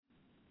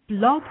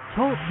Blog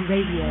Talk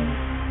Radio.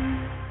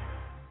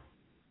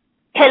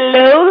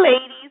 Hello,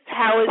 ladies.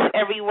 How is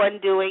everyone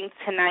doing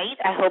tonight?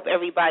 I hope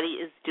everybody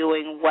is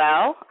doing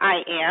well.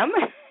 I am.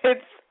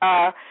 It's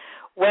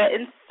wet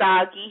and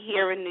soggy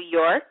here in New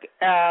York,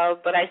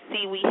 but I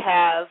see we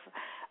have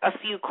a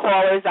few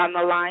callers on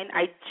the line.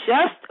 I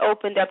just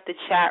opened up the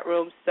chat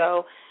room,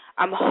 so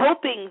I'm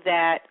hoping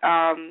that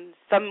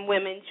some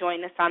women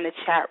join us on the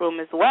chat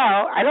room as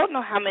well. I don't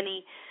know how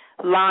many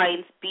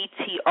lines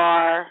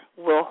BTR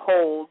will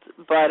hold,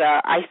 but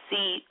I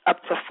see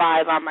up to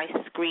 5 on my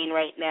screen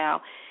right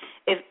now.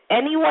 If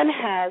anyone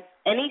has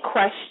any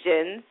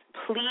questions,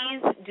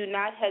 please do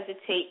not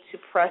hesitate to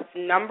press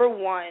number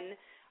 1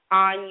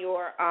 on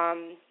your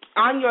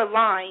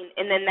line,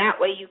 and then that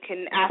way you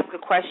can ask a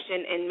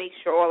question and make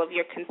sure all of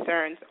your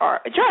concerns are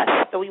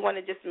addressed. So we want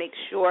to just make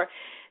sure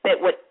that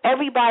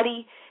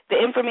the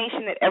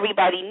information that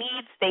everybody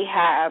needs, they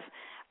have.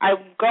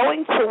 I'm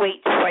going to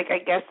wait till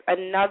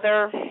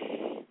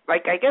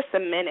a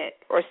minute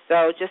or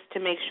so just to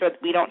make sure that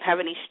we don't have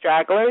any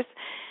stragglers,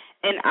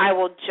 and I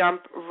will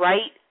jump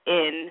right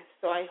in.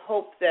 So I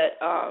hope that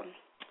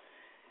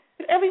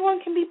everyone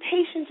can be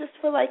patient just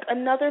for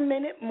another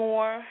minute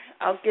more.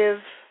 I'll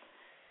give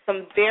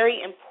some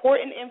very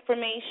important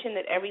information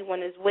that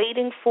everyone is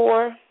waiting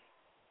for,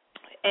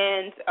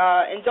 and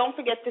don't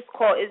forget this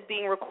call is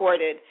being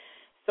recorded.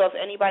 So if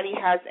anybody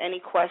has any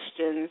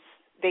questions,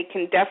 they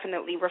can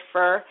definitely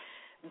refer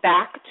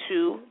back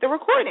to the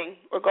recording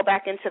or go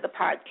back into the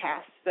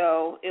podcast.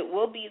 So it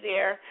will be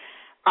there,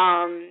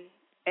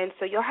 and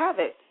so you'll have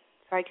it.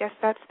 So I guess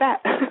that's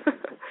that.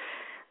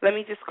 Let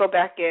me just go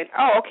back in.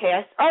 Oh,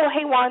 okay.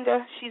 Hey,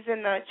 Wanda. She's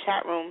in the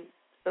chat room,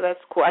 so that's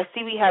cool. I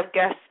see we have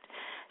guest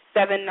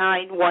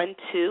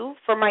 7912.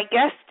 For my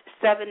guest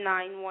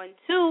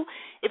 7912,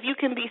 if you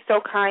can be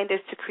so kind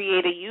as to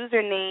create a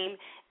username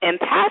and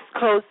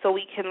passcode so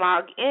we can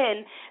log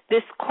in.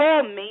 This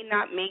call may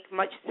not make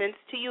much sense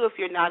to you if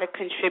you're not a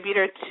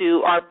contributor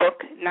to our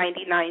book,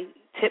 99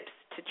 Tips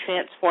to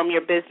Transform Your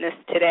Business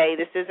Today.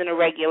 This isn't a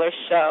regular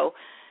show.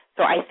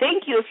 So I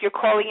thank you if you're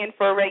calling in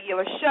for a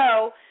regular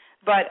show,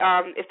 but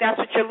if that's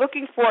what you're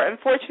looking for,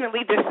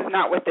 unfortunately, this is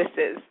not what this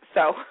is.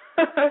 So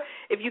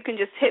if you can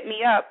just hit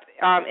me up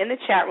in the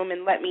chat room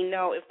and let me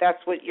know if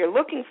that's what you're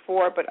looking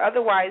for, but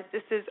otherwise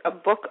this is a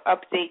book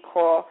update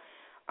call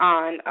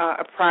on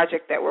a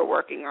project that we're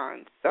working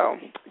on. So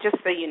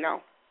just so you know.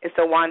 And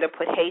so Wanda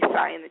put hey,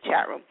 Sai in the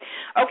chat room.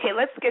 Okay,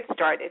 let's get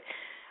started.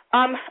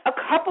 A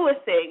couple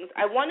of things.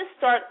 I want to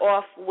start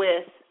off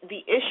with the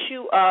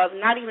issue of,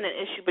 not even an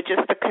issue, but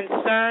just the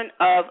concern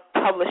of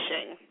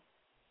publishing.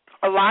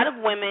 A lot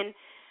of women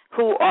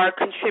who are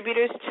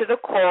contributors to the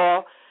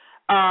call,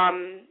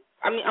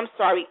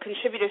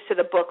 contributors to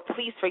the book,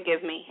 please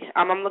forgive me.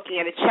 I'm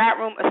looking at a chat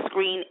room, a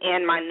screen,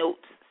 and my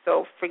notes,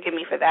 so forgive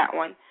me for that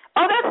one.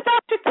 Oh, that's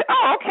Dr.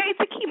 Okay,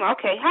 Takima.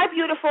 Okay. Hi,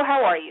 beautiful.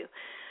 How are you?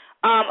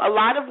 A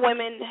lot of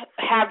women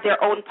have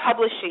their own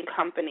publishing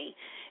company.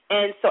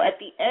 And so at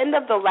the end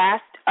of the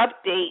last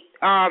update,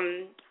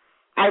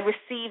 I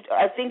received,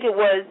 I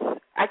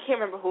can't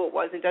remember who it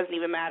was, it doesn't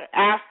even matter,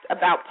 asked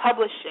about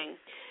publishing.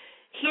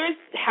 Here's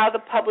how the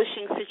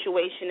publishing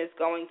situation is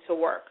going to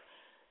work.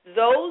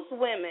 Those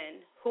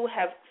women who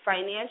have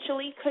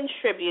financially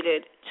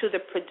contributed to the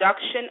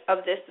production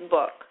of this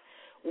book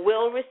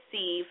will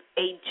receive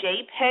a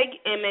JPEG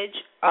image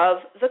of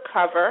the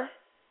cover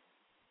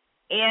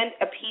and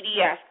a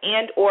PDF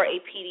or a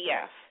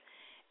PDF,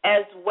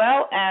 as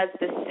well as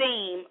the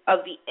same of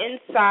the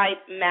inside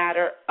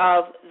matter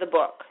of the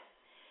book.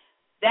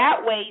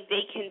 That way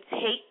they can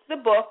take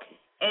the book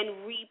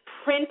and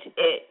reprint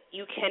it.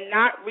 You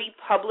cannot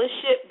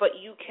republish it, but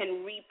you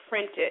can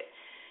reprint it.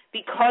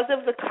 Because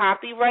of the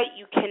copyright,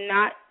 you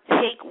cannot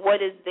take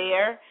what is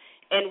there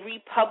and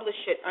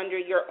republish it under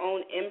your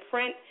own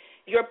imprint.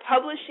 Your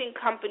publishing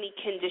company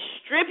can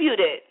distribute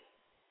it,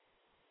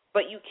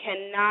 but you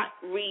cannot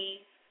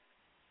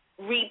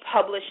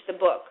republish the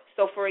book.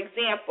 So, for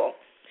example,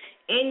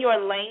 in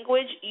your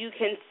language, you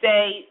can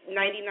say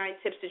 99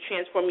 Tips to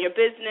Transform Your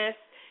Business.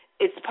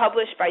 It's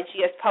published by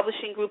GS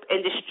Publishing Group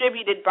and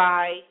distributed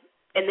by,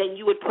 and then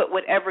you would put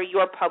whatever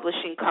your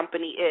publishing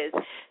company is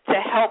to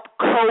help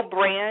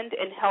co-brand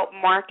and help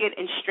market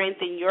and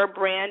strengthen your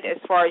brand as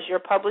far as your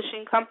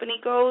publishing company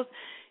goes.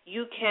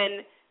 You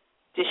can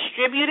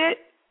distribute it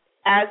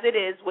as it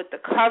is with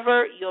the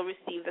cover. You'll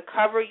receive the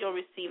cover. You'll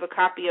receive a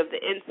copy of the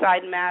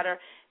inside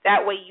matter.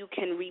 That way you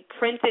can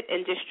reprint it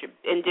and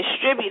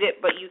distribute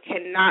it, but you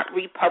cannot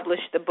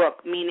republish the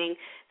book, meaning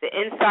the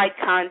inside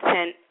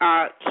content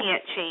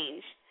can't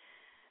change.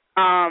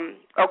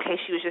 Okay,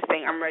 she was just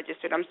saying I'm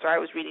registered. I'm sorry, I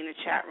was reading the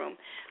chat room.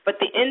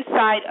 But the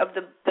inside of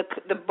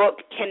the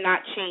book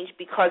cannot change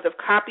because of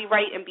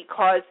copyright and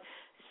because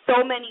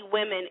so many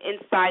women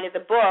inside of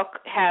the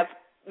book have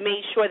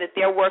made sure that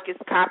their work is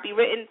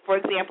copywritten. For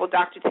example,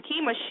 Dr.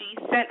 Takima, she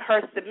sent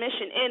her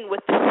submission in with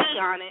the C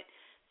on it,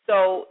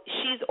 so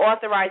she's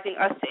authorizing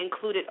us to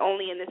include it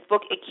only in this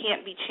book. It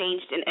can't be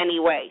changed in any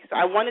way. So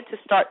I wanted to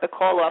start the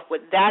call off with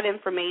that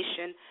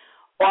information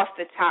off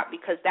the top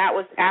because that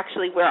was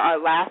actually where our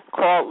last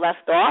call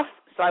left off,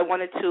 so I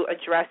wanted to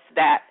address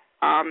that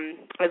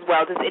as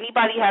well. Does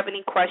anybody have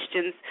any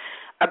questions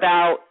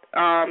about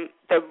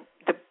the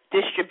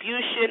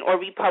distribution or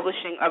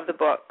republishing of the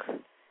book?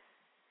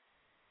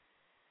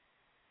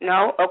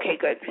 No? Okay,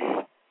 good.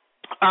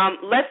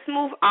 Let's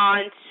move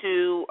on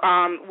to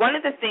one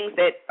of the things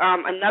that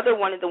another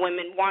one of the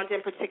women, Wanda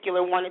in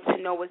particular, wanted to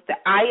know was the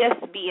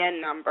ISBN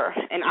number,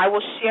 and I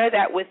will share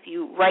that with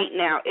you right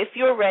now. If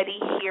you're ready,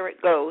 here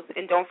it goes.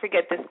 And don't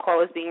forget this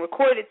call is being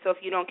recorded, so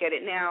if you don't get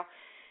it now,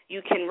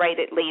 you can write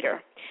it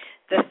later.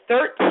 The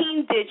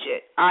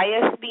 13-digit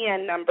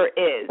ISBN number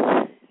is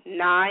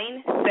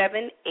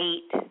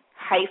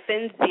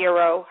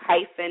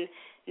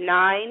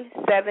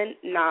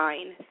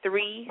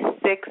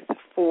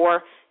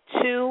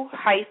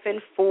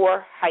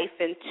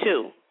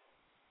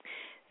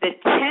The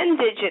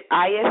 10-digit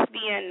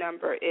ISBN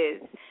number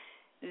is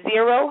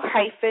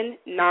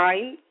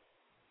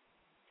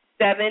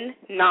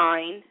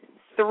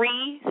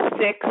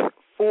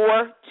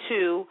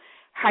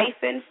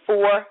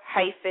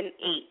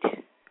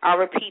I'll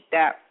repeat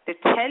that. The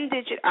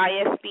 10-digit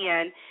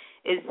ISBN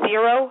is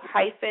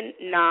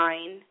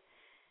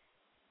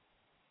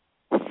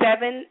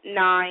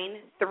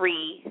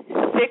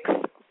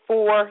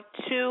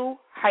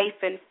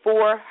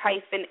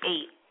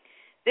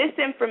This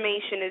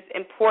information is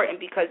important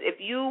because if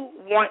you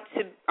want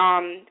to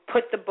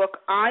put the book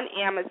on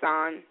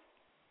Amazon,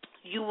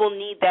 you will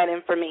need that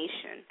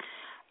information.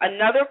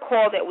 Another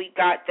call that we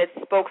got that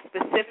spoke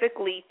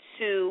specifically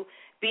to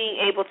being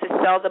able to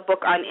sell the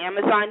book on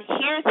Amazon,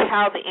 here's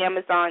how the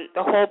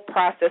whole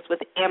process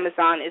with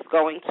Amazon is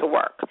going to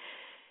work.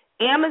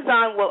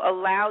 Amazon will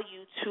allow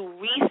you to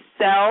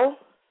resell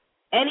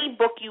any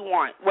book you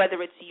want,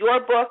 whether it's your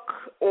book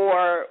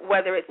or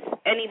whether it's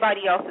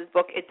anybody else's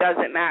book, it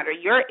doesn't matter.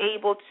 You're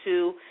able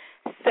to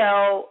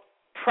sell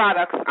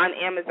products on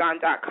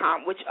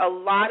Amazon.com, which a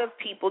lot of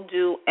people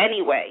do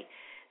anyway.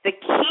 The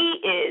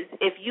key is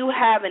if you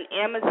have an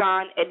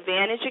Amazon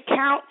Advantage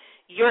account,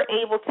 you're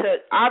able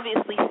to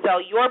obviously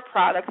sell your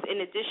products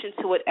in addition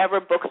to whatever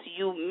books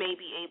you may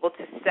be able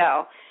to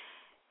sell.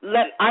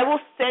 I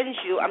will send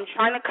you, I'm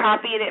trying to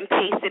copy it and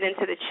paste it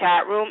into the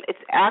chat room. It's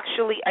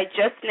actually, I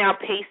just now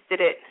pasted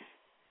it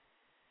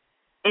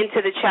into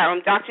the chat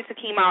room. Dr.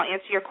 Takima, I'll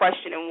answer your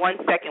question in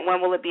 1 second.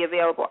 When will it be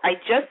available? I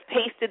just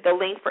pasted the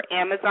link for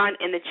Amazon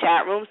in the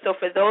chat room. So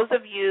for those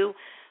of you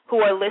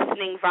who are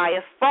listening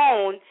via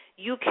phone,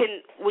 you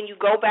can, when you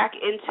go back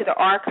into the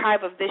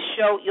archive of this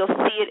show, you'll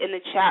see it in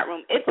the chat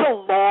room. It's a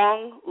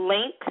long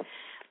link.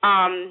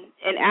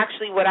 And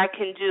actually what I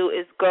can do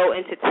is go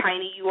into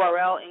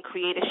tinyURL and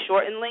create a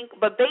shortened link.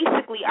 But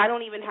basically, I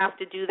don't even have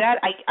to do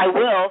that. I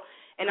will,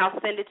 and I'll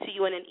send it to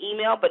you in an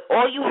email. But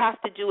all you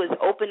have to do is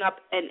open up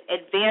an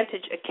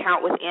Advantage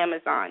account with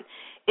Amazon.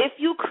 If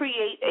you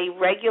create a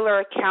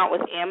regular account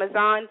with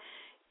Amazon,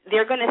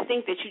 they're going to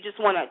think that you just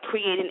want to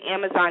create an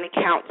Amazon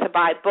account to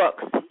buy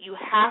books. You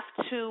have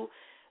to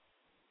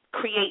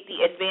create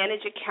the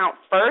Advantage account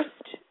first,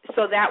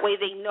 so that way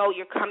they know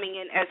you're coming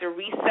in as a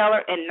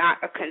reseller and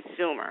not a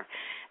consumer.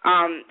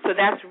 So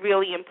that's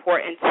really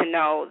important to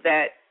know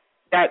that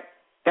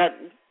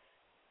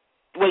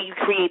way you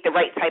create the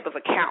right type of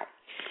account.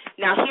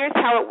 Now, here's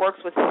how it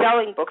works with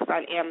selling books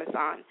on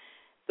Amazon.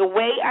 The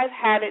way I've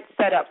had it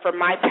set up for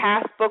my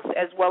past books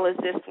as well as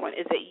this one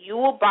is that you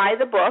will buy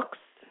the books,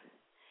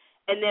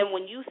 and then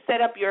when you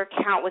set up your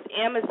account with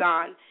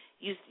Amazon,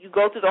 you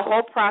go through the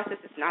whole process.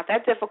 It's not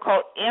that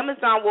difficult.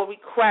 Amazon will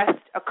request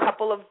a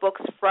couple of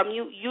books from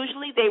you.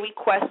 Usually they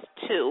request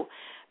 2.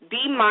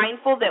 Be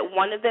mindful that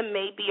one of them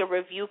may be a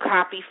review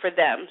copy for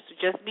them, so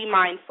just be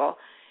mindful.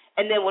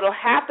 And then what will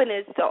happen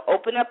is they'll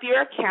open up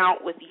your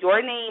account with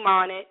your name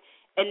on it,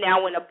 and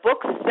now when a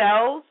book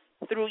sells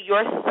through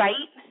your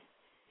site,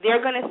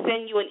 they're going to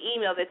send you an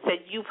email that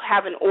said you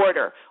have an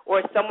order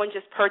or someone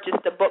just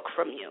purchased a book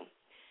from you.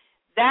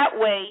 That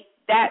way,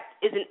 that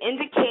is an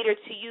indicator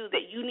to you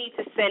that you need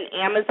to send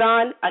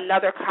Amazon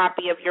another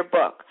copy of your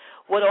book.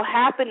 What will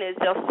happen is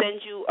they'll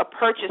send you a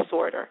purchase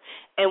order,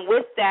 and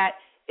with that,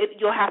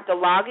 you'll have to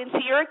log into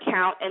your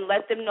account and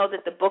let them know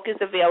that the book is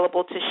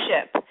available to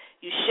ship.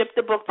 You ship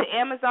the book to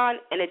Amazon,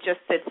 and it just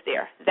sits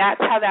there.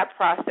 That's how that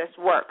process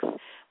works.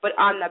 But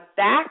on the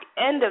back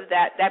end of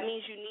that, that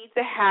means you need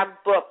to have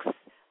books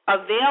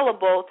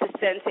available to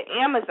send to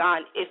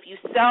Amazon if you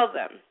sell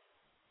them.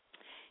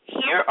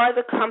 Here are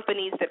the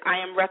companies that I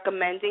am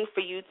recommending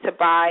for you to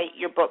buy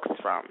your books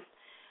from.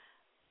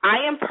 I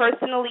am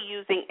personally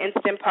using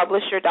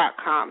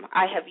InstantPublisher.com.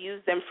 I have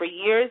used them for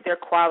years. Their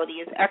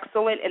quality is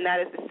excellent, and that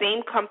is the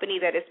same company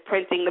that is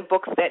printing the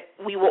books that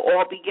we will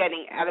all be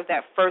getting out of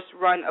that first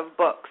run of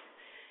books.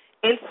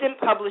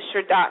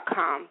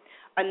 InstantPublisher.com.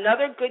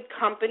 Another good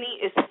company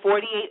is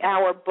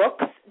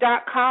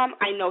 48hourbooks.com.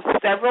 I know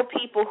several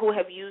people who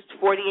have used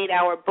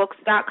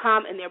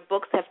 48hourbooks.com, and their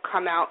books have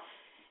come out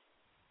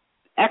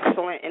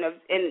excellent, and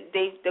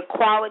the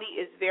quality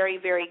is very,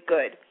 very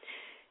good.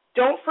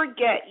 don't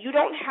forget, you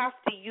don't have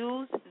to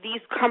use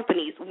these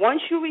companies.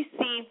 Once you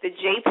receive the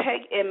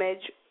JPEG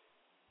image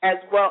as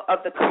well of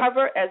the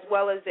cover as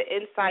well as the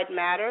inside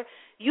matter,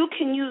 you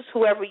can use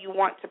whoever you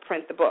want to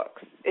print the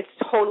books. It's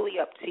totally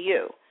up to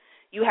you.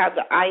 You have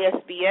the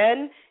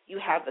ISBN, you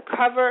have the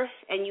cover,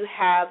 and you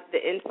have the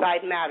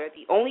inside matter.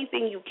 The only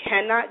thing you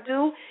cannot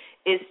do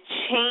is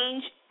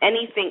change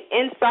anything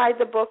inside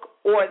the book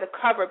or the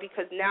cover,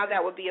 because now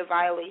that would be a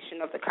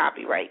violation of the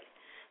copyright.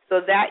 So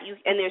that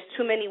and there's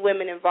too many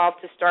women involved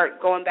to start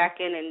going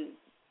back in and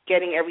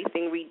getting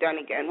everything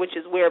redone again, which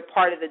is where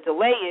part of the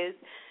delay is,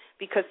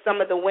 because some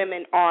of the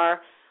women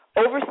are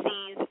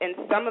overseas and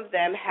some of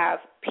them have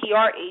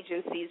PR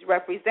agencies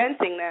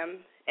representing them,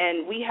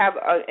 and we have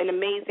an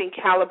amazing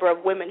caliber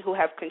of women who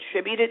have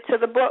contributed to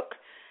the book,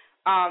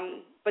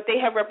 but they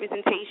have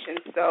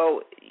representation,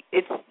 so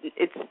it's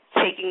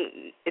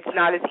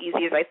not as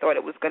easy as I thought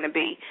it was going to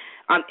be.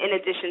 In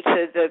addition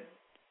to the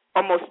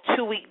almost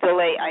 2-week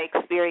delay I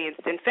experienced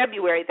in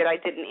February that I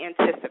didn't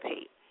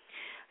anticipate.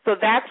 So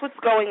that's what's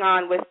going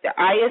on with the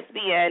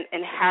ISBN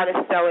and how to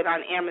sell it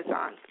on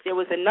Amazon. There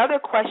was another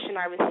question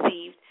I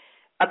received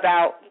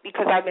about,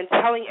 because I've been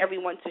telling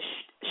everyone to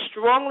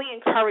strongly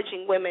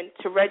encouraging women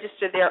to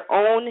register their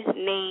own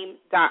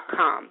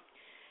name.com.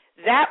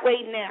 That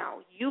way now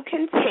you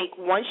can take,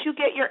 once you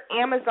get your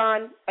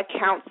Amazon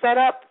account set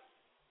up,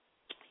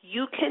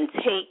 you can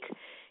take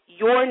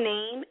your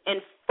name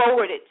and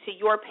forward it to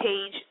your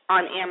page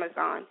on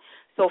Amazon.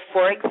 So,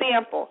 for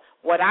example,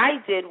 what I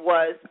did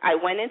was I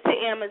went into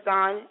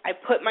Amazon, I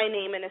put my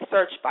name in a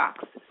search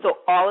box. So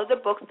all of the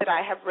books that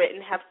I have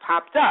written have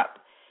popped up.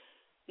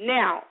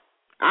 Now,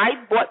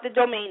 I bought the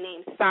domain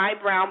name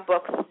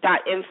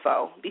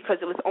cybrownbooks.info because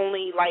it was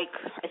only like,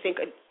 I think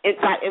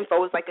 .info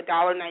was like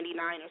 $1.99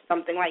 or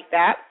something like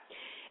that.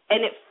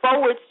 And it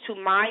forwards to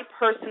my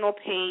personal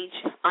page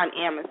on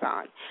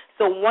Amazon.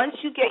 So once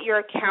you get your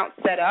account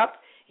set up,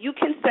 you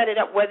can set it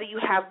up whether you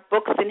have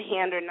books in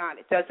hand or not.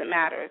 It doesn't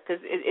matter because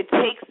it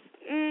takes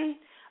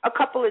a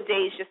couple of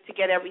days just to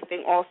get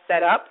everything all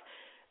set up.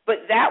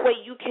 But that way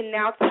you can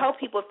now tell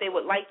people if they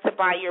would like to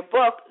buy your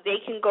book, they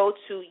can go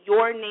to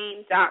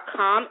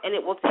yourname.com and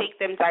it will take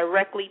them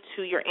directly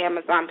to your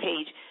Amazon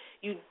page.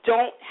 You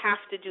don't have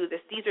to do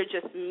this. These are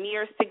just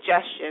mere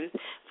suggestions.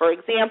 For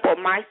example,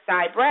 my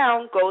Cy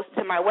Brown goes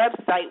to my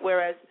website,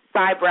 whereas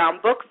Cy Brown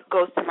Books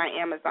goes to my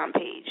Amazon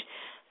page.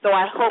 So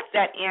I hope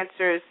that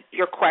answers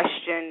your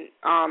question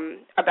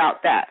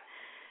about that.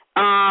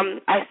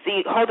 I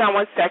see. Hold on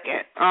one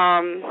second.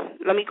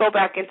 Let me go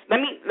back and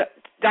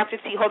Dr.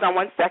 T. Hold on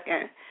one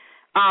second.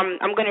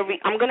 I'm going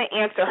to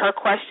answer her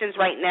questions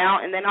right now,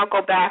 and then I'll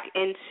go back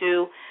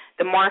into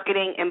the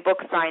marketing and book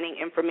signing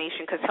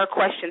information because her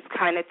questions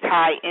kind of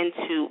tie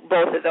into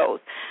both of those.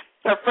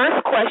 Her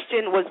first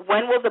question was,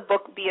 when will the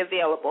book be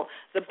available?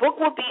 The book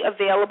will be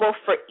available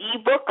for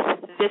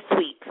ebooks this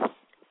week.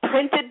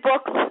 Printed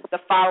books the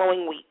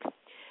following week.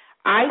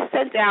 I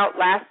sent out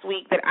last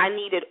week that I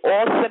needed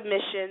all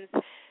submissions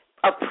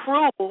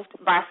approved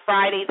by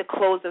Friday, the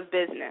close of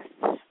business.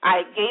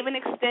 I gave an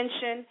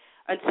extension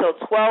until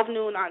 12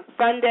 noon on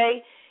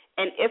Sunday,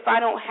 and if I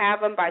don't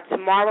have them by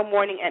tomorrow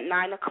morning at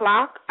 9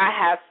 o'clock, I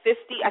have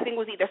 50, I think it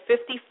was either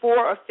 54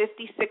 or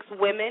 56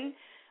 women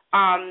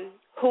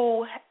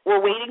who were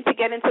waiting to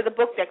get into the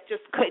book that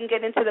just couldn't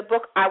get into the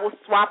book. I will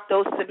swap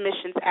those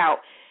submissions out.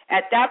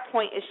 At that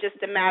point, it's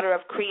just a matter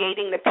of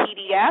creating the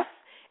PDF,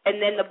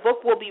 and then the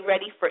book will be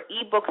ready for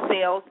ebook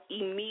sales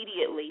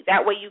immediately.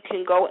 That way you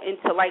can go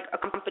into like a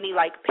company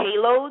like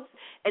Payloads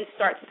and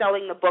start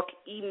selling the book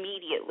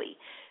immediately.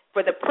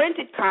 For the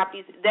printed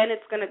copies, then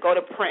it's going to go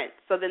to print.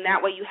 So then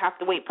that way you have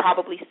to wait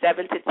probably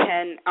 7 to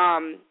 10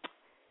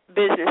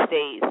 business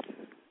days.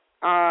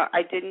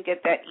 I didn't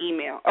get that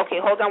email. Okay,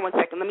 hold on one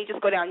second. Let me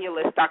just go down your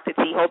list, Dr.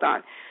 T. Hold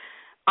on.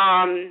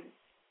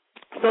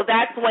 So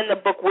that's when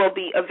the book will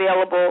be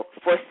available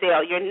for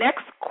sale. Your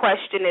next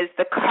question is,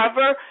 the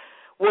cover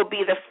will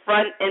be the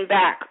front and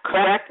back,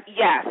 correct?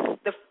 Yes.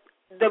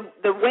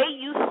 The way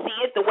you see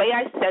it, the way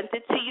I sent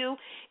it to you,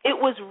 it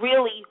was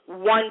really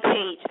one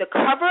page. The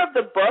cover of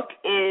the book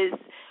is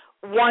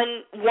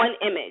one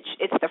image.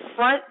 It's the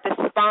front, the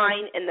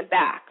spine, and the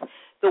back.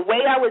 The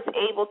way I was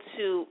able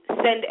to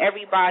send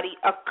everybody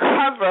a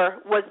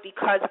cover was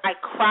because I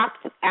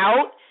cropped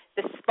out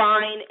the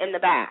spine and the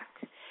back.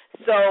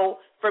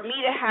 So for me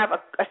to have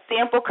a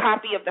sample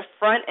copy of the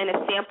front and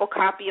a sample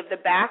copy of the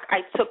back,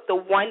 I took the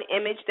one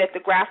image that the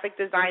graphic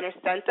designer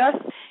sent us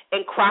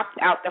and cropped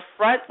out the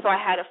front, so I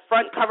had a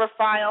front cover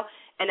file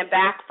and a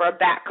back for a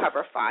back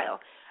cover file.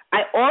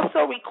 I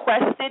also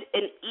requested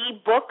an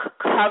e-book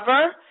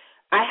cover.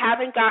 I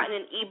haven't gotten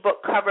an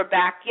e-book cover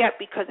back yet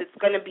because it's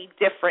going to be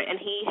different, and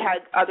he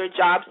had other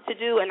jobs to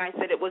do, and I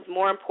said it was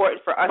more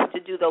important for us to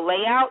do the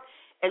layout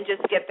and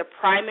just get the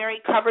primary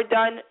cover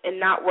done and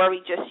not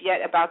worry just yet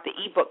about the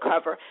e-book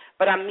cover.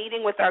 But I'm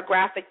meeting with our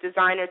graphic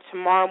designer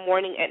tomorrow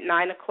morning at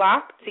 9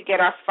 o'clock to get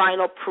our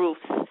final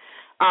proofs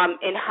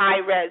in high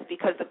res,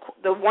 because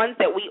the ones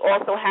that we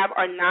also have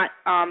are not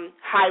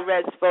high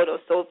res photos.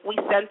 So if we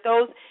sent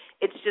those,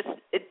 It's just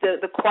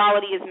the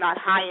quality is not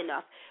high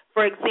enough.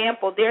 For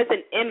example, there's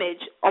an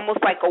image, almost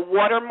like a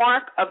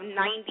watermark of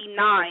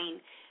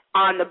 99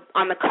 on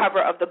the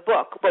cover of the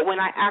book, but when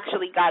I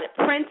actually got it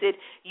printed,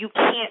 you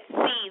can't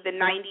see the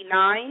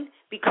 99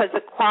 because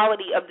the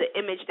quality of the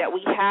image that we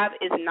have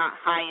is not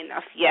high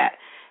enough yet.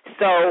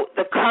 So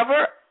the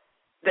cover,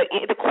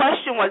 the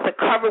question was, the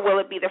cover, will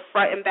it be the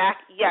front and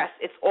back? Yes,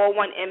 it's all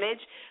one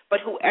image,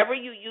 but whoever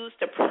you use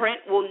to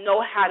print will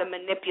know how to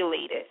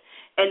manipulate it.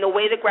 And the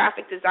way the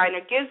graphic designer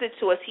gives it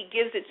to us, he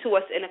gives it to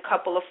us in a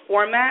couple of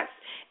formats,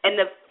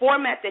 and the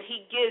format that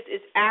he gives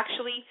is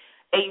actually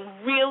a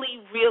really,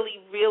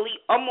 really, really,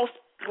 almost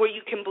where you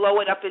can blow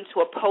it up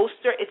into a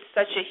poster. It's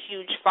such a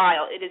huge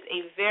file. It is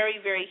a very,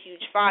 very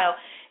huge file,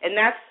 and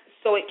that's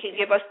so it can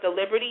give us the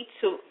liberty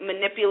to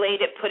manipulate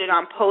it, put it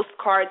on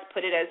postcards,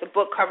 put it as a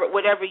book cover,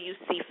 whatever you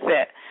see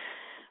fit.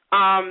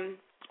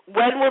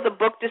 When will the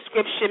book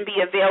description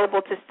be available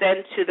to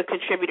send to the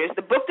contributors?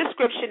 The book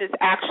description is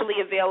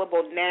actually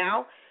available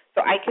now,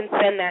 so I can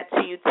send that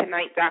to you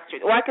tonight, Doctor.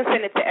 Or I can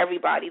send it to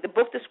everybody. The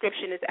book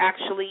description is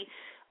actually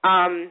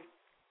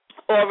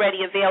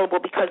already available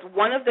because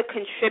one of the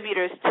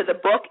contributors to the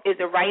book is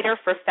a writer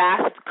for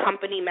Fast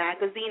Company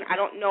magazine. I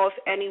don't know if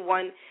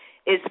anyone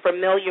is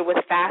familiar with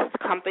Fast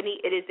Company.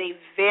 It is a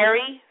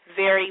very,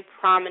 very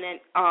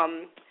prominent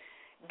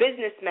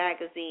business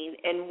magazine,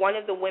 and one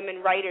of the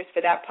women writers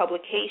for that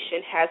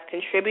publication has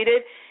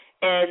contributed,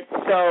 and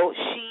so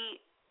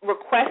she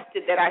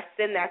requested that I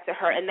send that to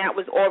her, and that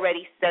was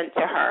already sent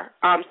to her.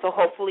 So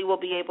hopefully we'll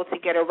be able to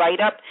get a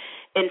write-up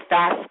in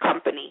Fast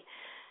Company.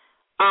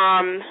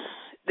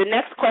 The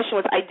next question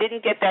was, I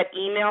didn't get that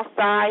email,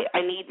 Sai.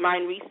 I need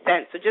mine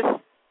resent. So just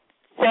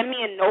send me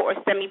a note or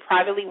send me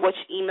privately which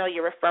email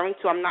you're referring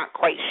to. I'm not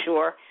quite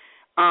sure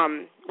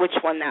which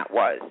one that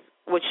was,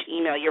 which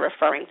email you're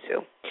referring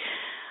to.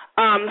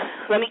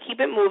 Let me keep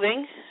it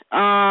moving.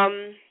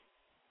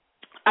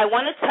 I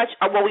want to touch,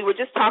 we were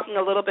just talking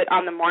a little bit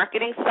on the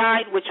marketing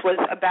side, which was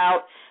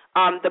about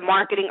the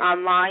marketing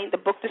online. The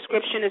book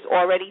description is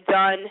already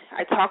done.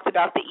 I talked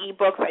about the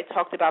e-books. I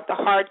talked about the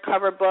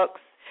hardcover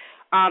books.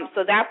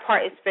 So that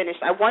part is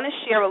finished. I want to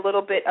share a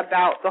little bit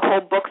about the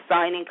whole book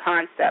signing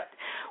concept.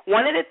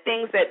 One of the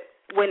things that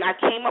when I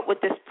came up with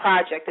this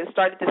project and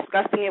started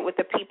discussing it with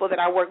the people that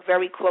I work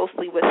very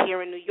closely with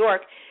here in New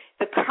York,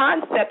 the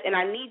concept, and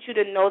I need you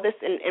to know this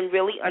and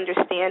really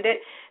understand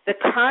it, the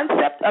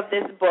concept of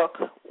this book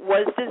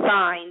was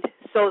designed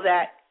so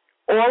that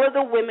all of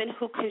the women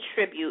who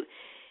contribute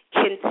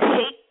can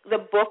take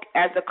the book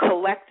as a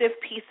collective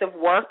piece of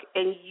work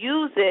and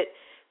use it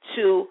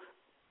to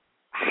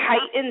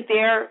heighten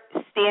their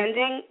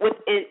standing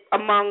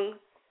among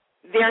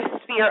their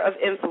sphere of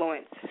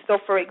influence. So,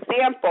 for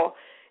example,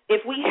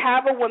 if we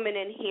have a woman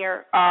in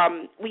here,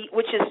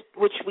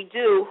 which we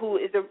do, who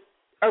is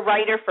a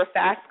writer for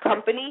Fast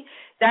Company,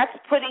 that's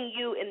putting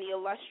you in the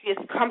illustrious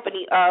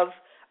company of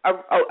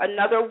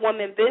another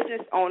woman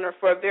business owner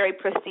for a very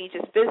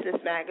prestigious business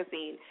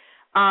magazine.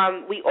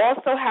 We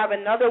also have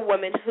another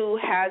woman who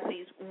has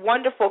these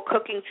wonderful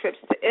cooking trips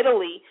to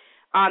Italy,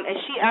 and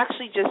she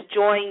actually just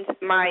joined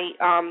my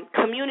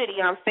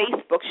community on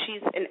Facebook.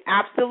 She's an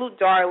absolute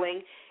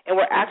darling, and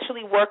we're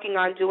actually working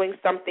on doing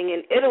something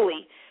in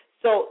Italy.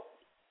 So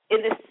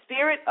in the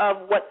spirit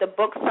of what the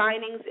book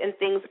signings and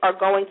things are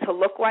going to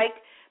look like,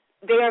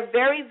 they are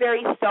very,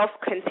 very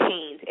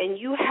self-contained, and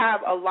you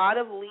have a lot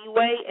of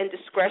leeway and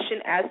discretion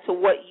as to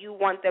what you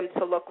want them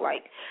to look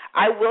like.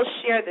 I will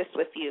share this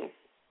with you.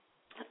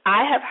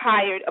 I have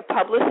hired a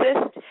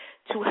publicist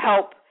to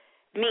help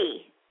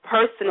me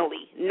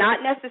personally, not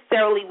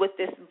necessarily with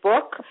this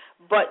book,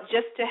 but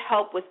just to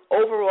help with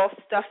overall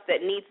stuff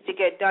that needs to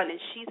get done. And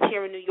she's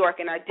here in New York,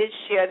 and I did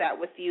share that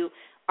with you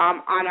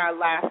on our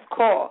last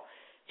call.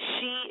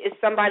 She is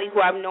somebody who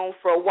I've known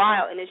for a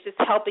while, and is just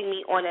helping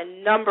me on a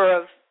number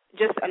of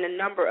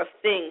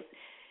things.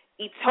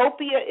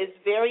 Etopia is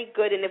very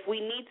good, and if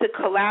we need to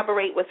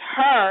collaborate with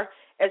her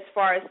as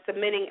far as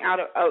submitting out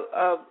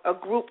a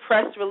group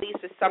press release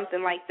or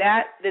something like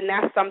that, then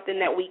that's something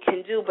that we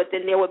can do, but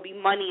then there would be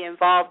money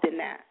involved in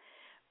that.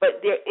 But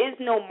there is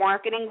no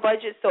marketing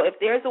budget, so if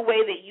there's a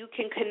way that you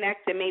can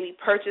connect and maybe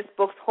purchase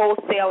books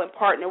wholesale and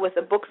partner with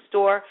a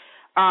bookstore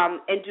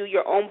and do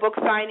your own book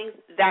signings,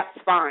 that's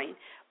fine.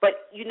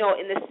 But, you know,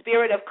 in the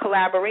spirit of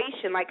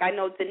collaboration, like I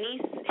know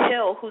Denise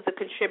Hill, who's a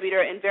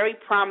contributor and very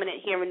prominent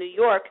here in New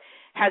York,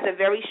 has a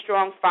very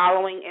strong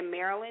following in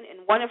Maryland.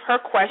 And one of her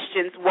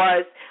questions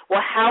was,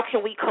 well, how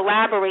can we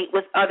collaborate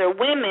with other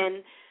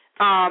women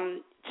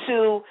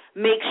to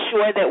make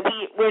sure that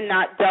we're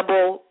not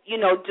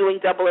doing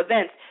double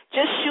events?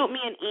 Just shoot me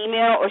an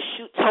email or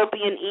shoot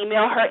Topi an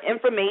email. Her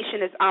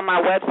information is on my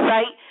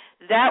website.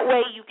 That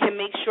way you can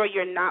make sure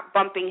you're not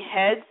bumping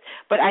heads.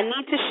 But I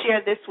need to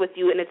share this with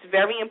you, and it's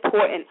very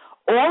important.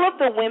 All of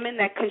the women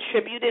that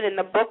contributed in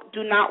the book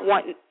they're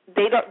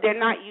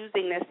not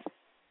using this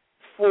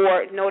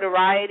for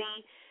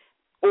notoriety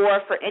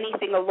or for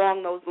anything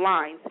along those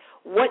lines.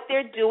 What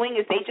they're doing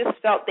is they just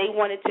felt they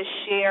wanted to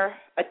share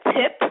a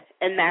tip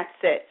and that's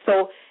it.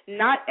 So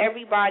not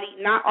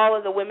all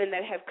of the women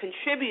that have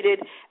contributed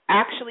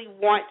actually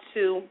want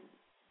to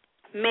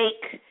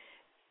make,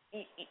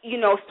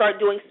 start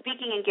doing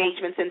speaking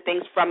engagements and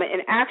things from it.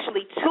 And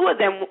actually 2 of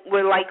them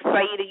were like,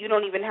 Saida, you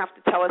don't even have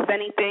to tell us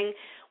anything.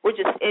 We're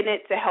just in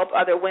it to help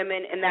other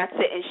women, and that's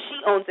it. And she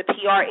owns a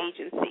PR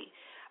agency.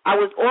 I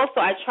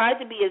tried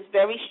to be as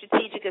very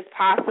strategic as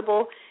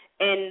possible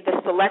in the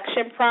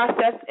selection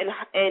process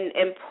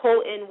and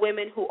pull in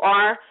women who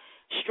are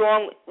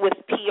strong with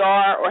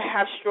PR or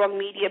have strong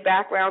media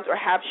backgrounds or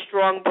have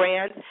strong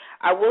brands.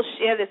 I will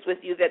share this with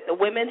you, that the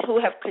women who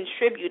have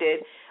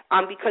contributed,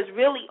 because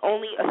really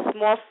only a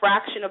small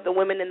fraction of the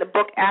women in the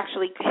book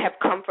actually have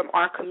come from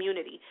our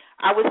community.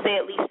 I would say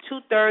at least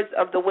 2/3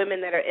 of the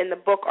women that are in the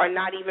book are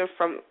not even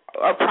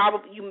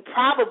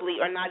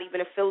probably are not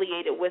even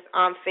affiliated with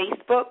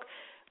Facebook,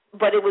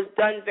 but it was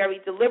done very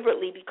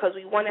deliberately because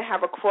we want to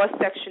have a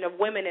cross-section of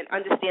women and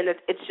understand that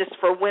it's just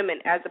for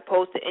women as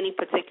opposed to any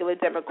particular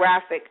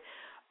demographic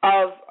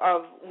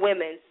of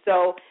women.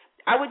 So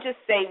I would just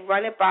say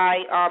run it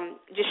by,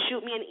 just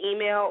shoot me an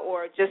email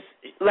or just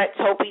let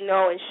Topi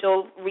know and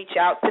she'll reach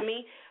out to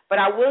me. But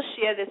I will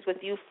share this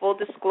with you, full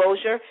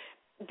disclosure.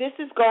 This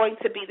is going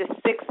to be the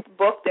 6th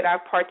book that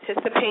I've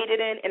participated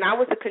in, and I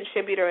was a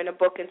contributor in a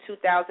book in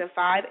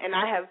 2005, and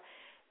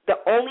the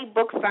only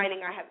book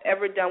signing I have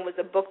ever done was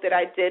a book that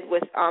I did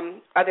with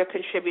other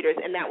contributors,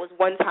 and that was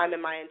one time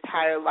in my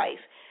entire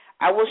life.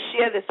 I will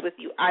share this with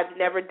you. I've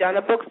never done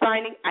a book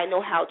signing. I know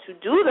how to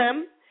do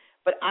them,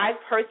 but I've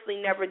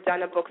personally never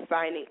done a book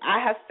signing. I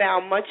have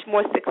found much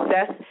more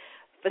success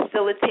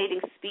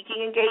facilitating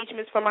speaking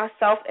engagements for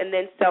myself and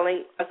then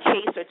selling a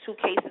case or 2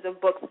 cases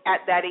of books at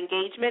that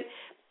engagement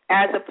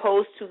as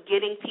opposed to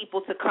getting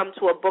people to come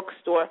to a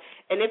bookstore.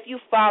 And if you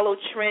follow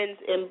trends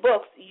in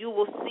books, you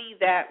will see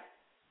that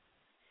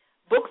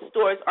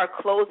bookstores are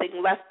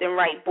closing left and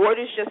right.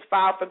 Borders just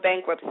filed for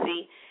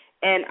bankruptcy,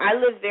 and I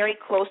live very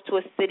close to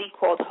a city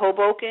called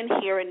Hoboken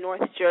here in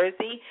North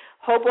Jersey.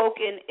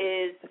 Hoboken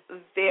is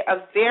a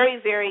very,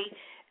 very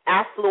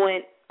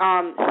affluent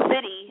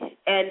city,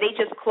 and they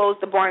just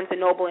closed the Barnes &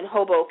 Noble in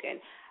Hoboken.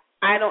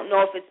 I don't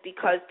know if it's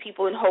because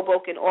people in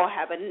Hoboken all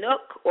have a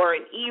Nook or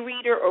an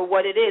e-reader or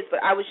what it is,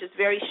 but I was just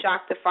very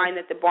shocked to find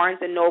that the Barnes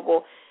 &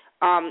 Noble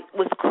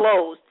was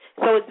closed.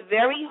 So it's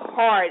very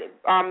hard.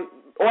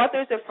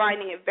 Authors are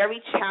finding it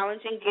very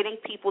challenging getting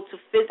people to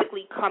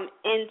physically come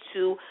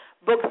into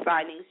book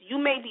signings. You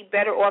may be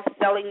better off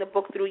selling the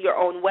book through your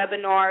own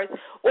webinars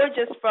or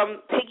just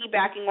from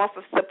piggybacking off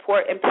of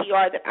support and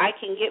PR that I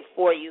can get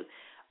for you.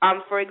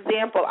 For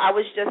example, I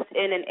was just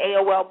in an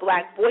AOL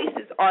Black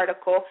Voices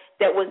article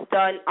that was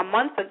done a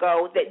month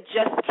ago that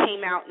just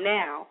came out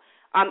now.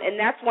 And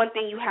that's one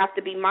thing you have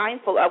to be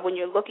mindful of when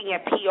you're looking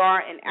at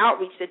PR and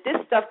outreach, that this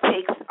stuff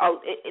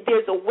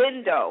there's a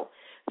window.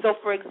 So,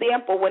 for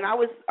example, when I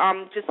was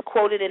just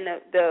quoted in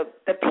the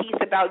piece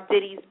about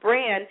Diddy's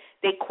brand,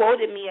 they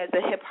quoted me as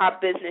a hip-hop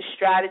business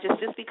strategist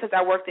just because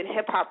I worked in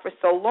hip-hop for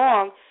so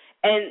long.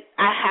 And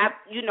I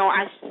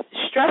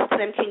stressed to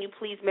them, can you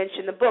please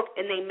mention the book?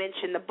 And they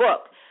mentioned the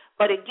book.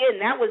 But, again,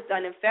 that was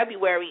done in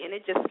February, and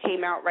it just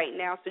came out right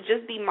now. So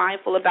just be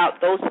mindful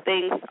about those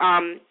things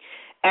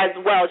as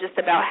well, just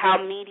about how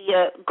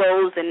media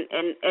goes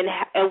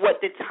and what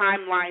the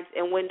timelines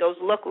and windows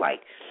look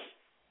like.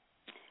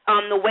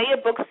 The way a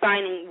book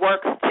signing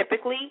works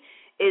typically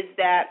is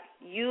that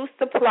you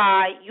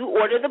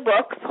order the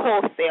books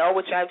wholesale,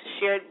 which I've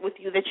shared with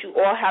you that you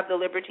all have the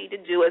liberty to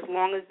do as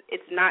long as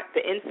it's not,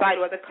 the inside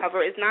or the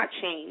cover is not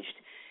changed.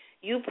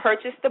 You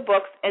purchase the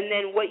books, and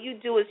then what you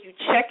do is you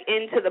check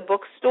into the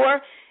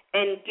bookstore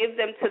and give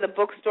them to the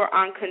bookstore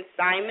on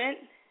consignment.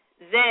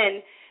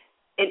 Then,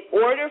 in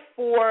order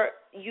for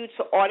you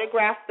to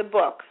autograph the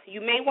book,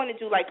 you may want to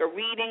do like a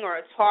reading or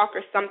a talk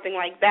or something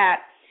like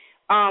that.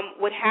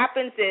 What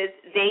happens is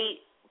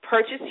they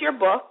purchase your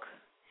book,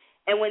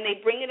 and when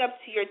they bring it up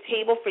to your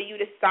table for you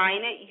to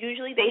sign it,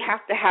 usually they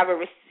have to have a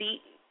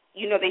receipt.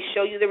 They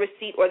show you the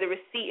receipt, or the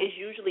receipt is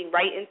usually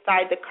right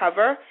inside the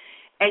cover,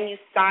 and you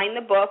sign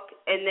the book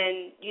and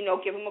then,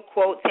 give them a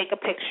quote, take a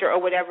picture or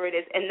whatever it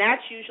is, and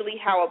that's usually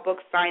how a book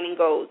signing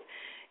goes.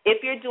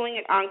 If you're doing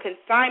it on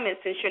consignment,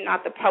 since you're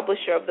not the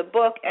publisher of the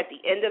book, at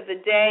the end of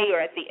the day or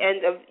at the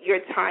end of your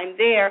time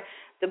there,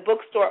 the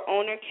bookstore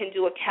owner can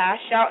do a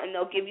cash out, and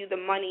they'll give you the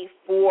money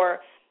for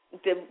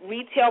the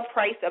retail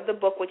price of the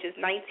book, which is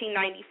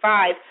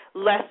 $19.95,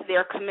 less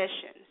their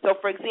commission. So,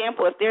 for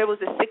example, if there was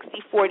a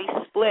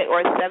 60-40 split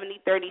or a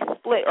 70-30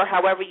 split or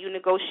however you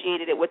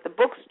negotiated it with the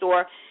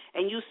bookstore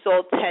and you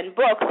sold 10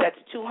 books, that's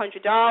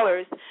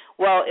 $200.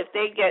 Well, if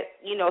they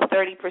get,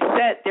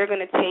 30%, they're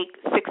going to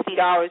take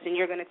 $60 and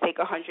you're going to take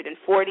 $140,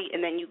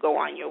 and then you go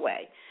on your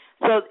way.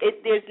 So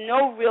there's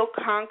no real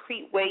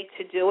concrete way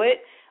to do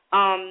it.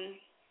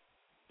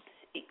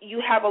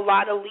 You have a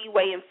lot of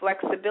leeway and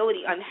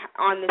flexibility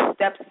on the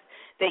steps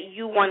that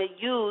you want to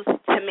use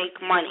to make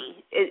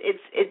money.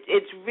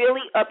 It's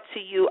really up to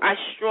you. I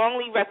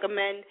strongly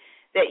recommend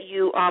that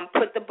you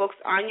put the books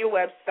on your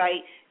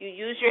website, you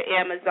use your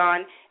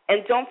Amazon,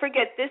 And don't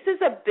forget, this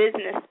is a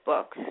business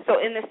book. So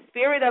in the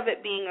spirit of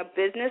it being a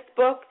business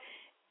book,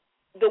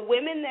 the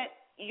women that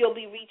you'll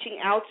be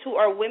reaching out to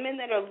are women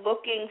that are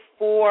looking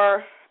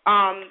for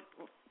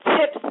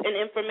tips and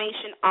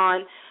information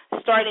on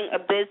starting a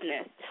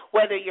business.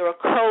 Whether you're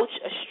a coach,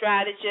 a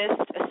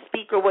strategist, a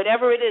speaker,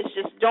 whatever it is,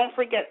 just don't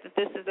forget that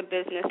this is a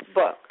business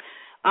book.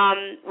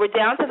 We're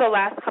down to the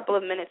last couple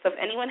of minutes. So if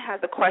anyone has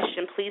a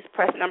question, please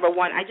press number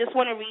 1. I just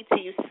want to read to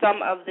you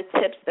some of the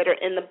tips that are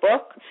in the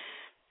book.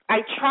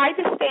 I tried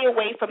to stay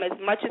away from as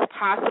much as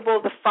possible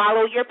the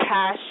follow your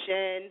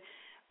passion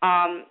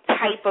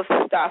type of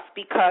stuff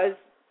because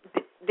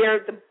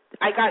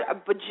I got a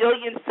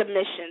bajillion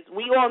submissions.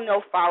 We all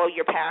know follow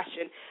your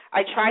passion.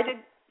 I tried to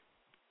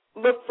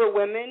look for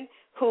women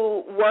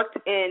who worked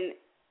in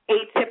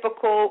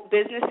atypical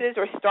businesses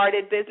or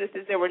started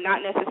businesses that were not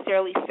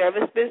necessarily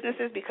service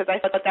businesses because I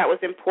thought that was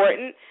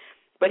important.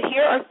 But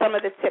here are some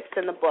of the tips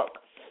in the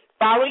book.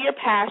 Follow your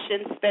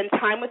passion, spend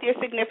time with your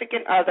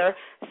significant other,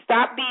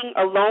 stop being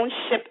a lone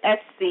ship at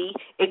sea,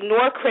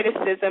 ignore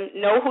criticism,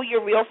 know who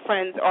your real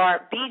friends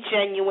are, be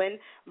genuine,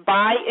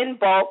 buy in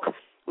bulk,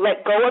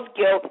 let go of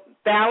guilt,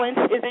 balance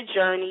is a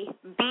journey,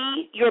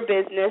 be your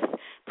business,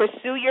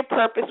 pursue your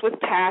purpose with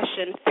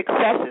passion,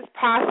 success is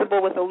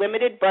possible with a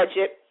limited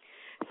budget,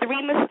 3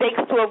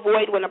 mistakes to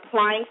avoid when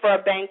applying for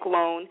a bank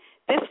loan.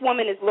 This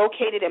woman is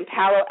located in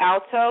Palo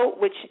Alto,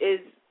 which is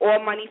all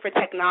money for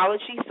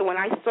technology. So when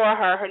I saw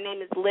her, her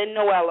name is Lynn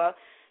Noella,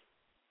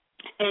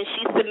 and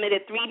she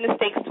submitted 3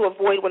 mistakes to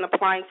avoid when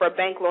applying for a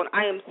bank loan.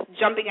 I am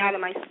jumping out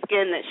of my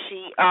skin that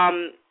she,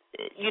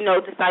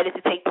 decided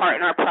to take part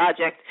in our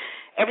project.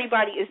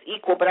 Everybody is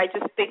equal, but I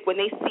just think when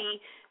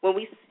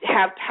we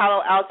have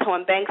Palo Alto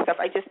and bank stuff,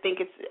 I just think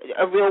it's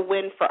a real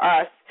win for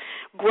us.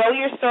 Grow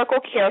your circle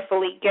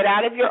carefully. Get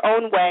out of your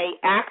own way.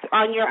 Act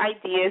on your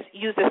ideas.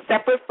 Use a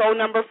separate phone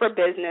number for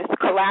business.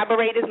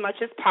 Collaborate as much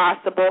as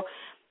possible.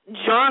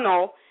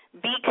 Journal.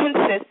 Be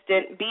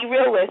consistent. Be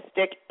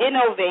realistic.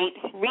 Innovate.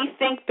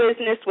 Rethink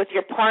business with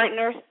your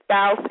partner,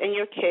 spouse, and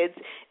your kids.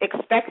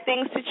 Expect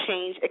things to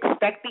change.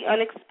 Expect the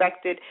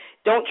unexpected.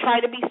 Don't try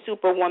to be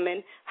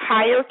Superwoman.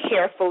 Hire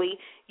carefully.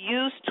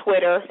 Use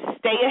Twitter.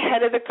 Stay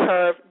ahead of the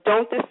curve.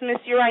 Don't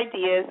dismiss your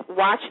ideas.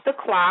 Watch the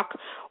clock.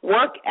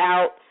 Work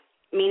out,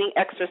 meaning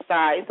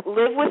exercise.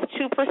 Live with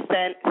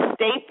 2%.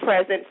 Stay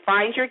present.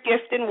 Find your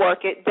gift and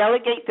work it.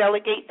 Delegate,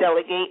 delegate,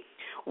 delegate.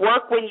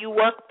 Work when you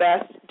work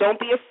best. Don't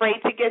be afraid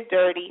to get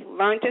dirty.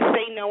 Learn to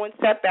say no and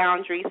set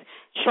boundaries.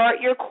 Chart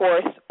your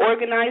course.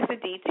 Organize the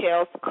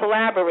details.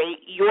 Collaborate.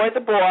 You're the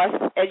boss.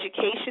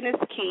 Education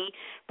is key.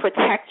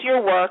 Protect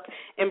your work.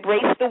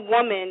 Embrace the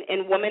woman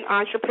and woman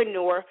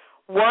entrepreneur.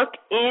 Work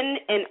in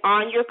and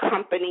on your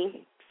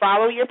company.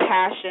 Follow your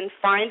passion.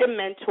 Find a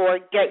mentor.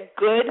 Get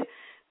good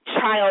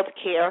child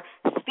care.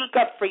 Speak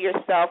up for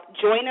yourself.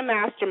 Join a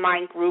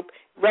mastermind group.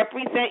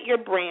 Represent your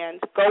brand.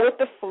 Go with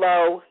the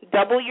flow.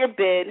 Double your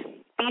bid.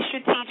 Be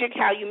strategic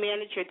how you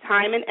manage your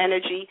time and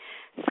energy.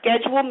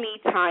 Schedule me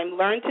time.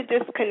 Learn to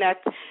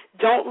disconnect.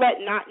 Don't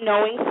let not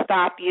knowing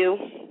stop you.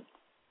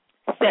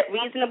 Set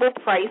reasonable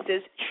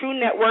prices. True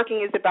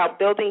networking is about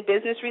building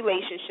business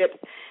relationships.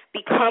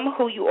 Become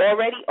who you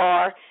already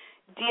are.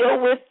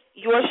 Deal with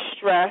your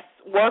stress.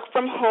 Work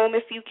from home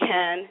if you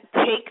can.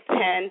 Take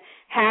 10.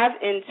 Have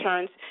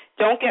interns.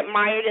 Don't get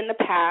mired in the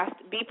past.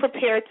 Be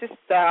prepared to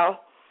sell.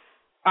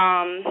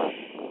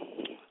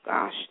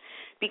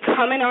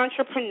 Become an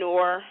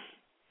entrepreneur.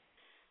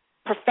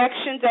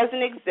 Perfection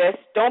doesn't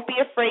exist. Don't be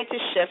afraid to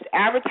shift.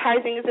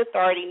 Advertising is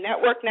authority.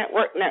 Network,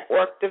 network,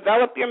 network.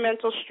 Develop your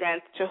mental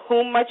strength. To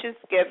whom much is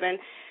given.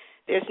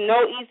 There's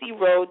no easy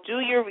road. Do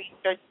your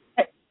research.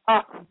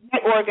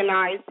 Get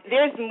organized.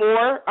 There's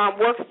more.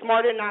 Work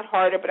smarter, not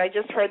harder, but I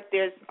just heard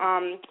there's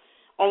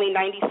only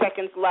 90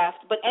 seconds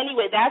left. But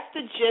anyway, that's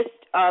the gist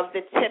of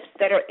the tips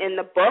that are in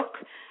the book,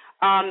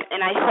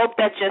 and I hope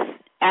that just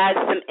adds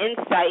some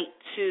insight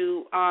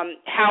to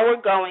how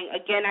we're going.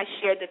 Again, I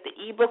shared that the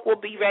ebook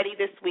will be ready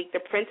this week. The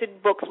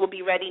printed books will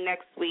be ready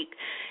next week.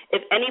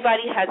 If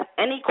anybody has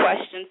any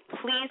questions,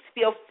 please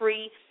feel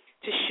free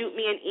to shoot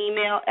me an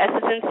email, S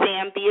as in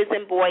Sam, B as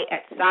in boy,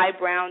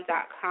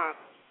 @cybrown.com.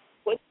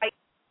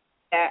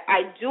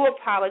 I do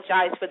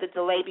apologize for the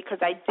delay because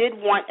I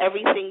did want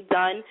everything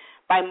done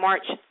by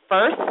March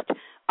 1st,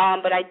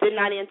 but I did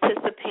not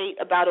anticipate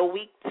about a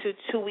week to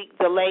 2-week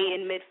delay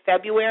in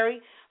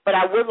mid-February. But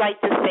I would like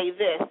to say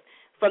this.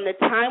 From the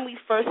time we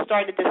first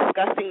started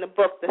discussing the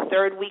book, the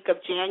 3rd week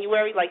of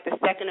January, like the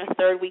 2nd or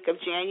 3rd week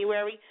of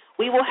January,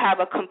 we will have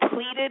a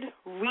completed,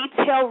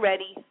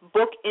 retail-ready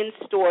book in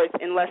stores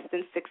in less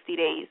than 60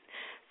 days.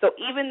 So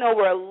even though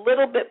we're a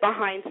little bit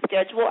behind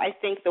schedule, I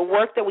think the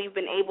work that we've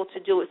been able to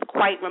do is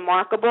quite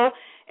remarkable,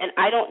 and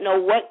I don't know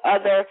what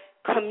other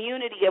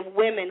community of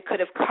women could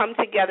have come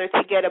together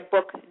to get a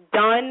book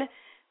done,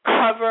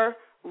 cover,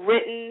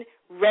 written,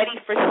 ready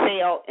for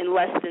sale in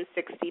less than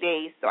 60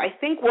 days. So I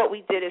think what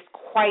we did is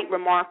quite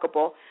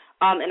remarkable,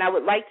 and I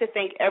would like to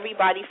thank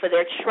everybody for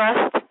their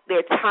trust,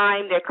 their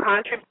time, their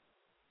contribution,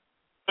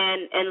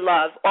 and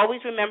love.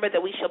 Always remember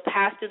that we shall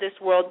pass through this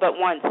world but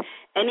once.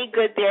 Any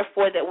good,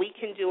 therefore, that we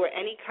can do or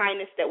any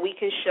kindness that we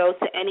can show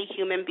to any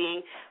human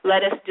being,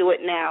 let us do it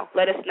now.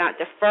 Let us not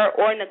defer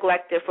or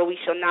neglect it, for we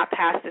shall not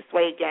pass this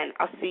way again.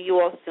 I'll see you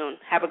all soon.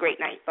 Have a great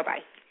night.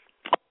 Bye-bye.